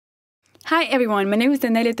Hi everyone, my name is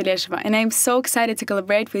Daneliya Tuleshova and I'm so excited to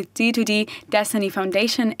collaborate with D2D Destiny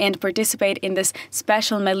Foundation and participate in this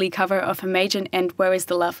special medley cover of Imagine and Where is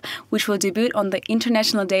the Love, which will debut on the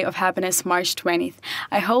International Day of Happiness, March 20th.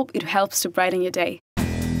 I hope it helps to brighten your day.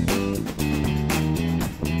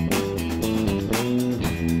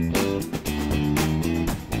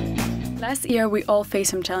 Last year we all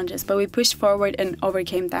faced some challenges, but we pushed forward and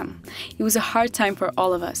overcame them. It was a hard time for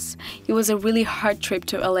all of us. It was a really hard trip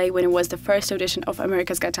to LA when it was the first audition of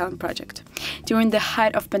America's Got Talent project. During the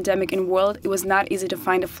height of pandemic in the world, it was not easy to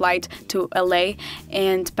find a flight to LA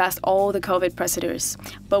and pass all the COVID procedures.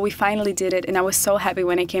 But we finally did it and I was so happy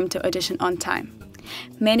when I came to audition on time.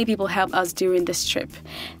 Many people helped us during this trip.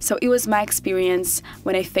 So it was my experience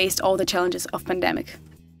when I faced all the challenges of pandemic.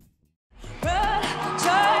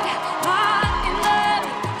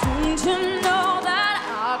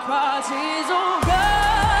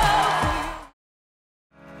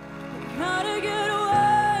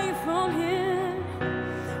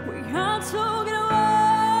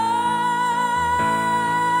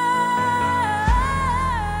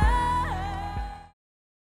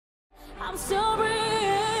 I'm still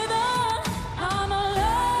breathing, I'm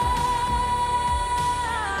alive.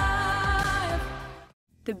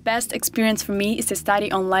 The best experience for me is to study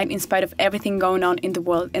online in spite of everything going on in the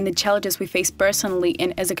world and the challenges we face personally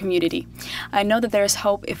and as a community. I know that there is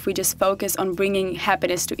hope if we just focus on bringing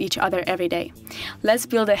happiness to each other every day. Let's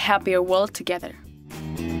build a happier world together.